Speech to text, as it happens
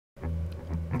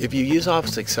If you use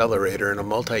Office Accelerator in a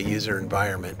multi-user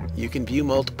environment, you can view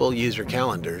multiple user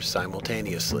calendars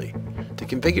simultaneously. To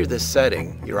configure this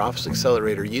setting, your Office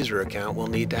Accelerator user account will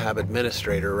need to have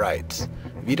administrator rights.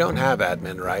 If you don't have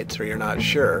admin rights or you're not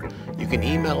sure, you can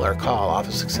email or call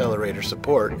Office Accelerator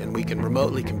support and we can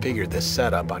remotely configure this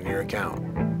setup on your account.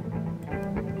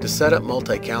 To set up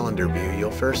multi-calendar view,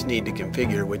 you'll first need to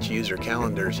configure which user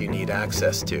calendars you need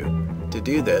access to. To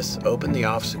do this, open the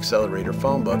Office Accelerator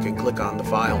phone book and click on the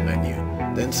File menu.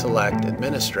 Then select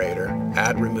Administrator,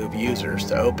 Add Remove Users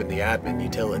to open the Admin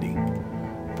utility.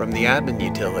 From the Admin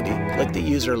utility, click the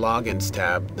User Logins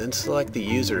tab, then select the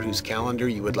user whose calendar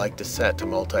you would like to set to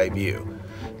multi-view.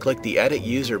 Click the Edit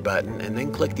User button and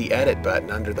then click the Edit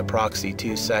button under the Proxy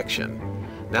 2 section.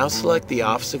 Now select the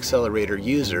Office Accelerator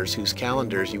users whose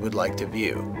calendars you would like to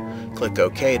view. Click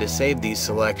OK to save these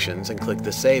selections and click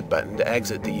the Save button to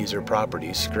exit the User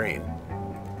Properties screen.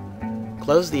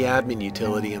 Close the Admin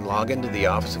utility and log into the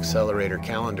Office Accelerator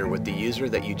calendar with the user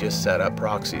that you just set up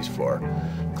proxies for.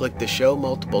 Click the Show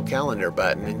Multiple Calendar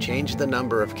button and change the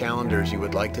number of calendars you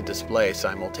would like to display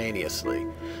simultaneously.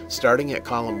 Starting at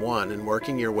column 1 and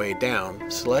working your way down,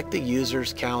 select the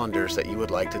user's calendars that you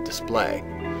would like to display.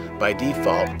 By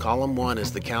default, column 1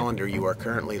 is the calendar you are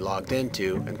currently logged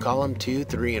into, and column 2,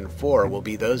 3, and 4 will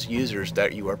be those users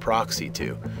that you are proxy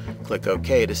to. Click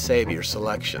OK to save your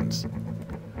selections.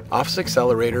 Office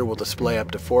Accelerator will display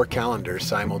up to 4 calendars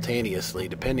simultaneously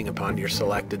depending upon your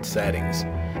selected settings.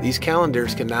 These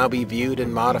calendars can now be viewed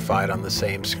and modified on the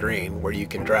same screen, where you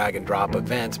can drag and drop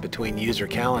events between user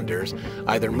calendars,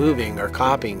 either moving or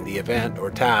copying the event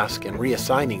or task and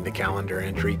reassigning the calendar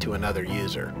entry to another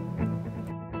user.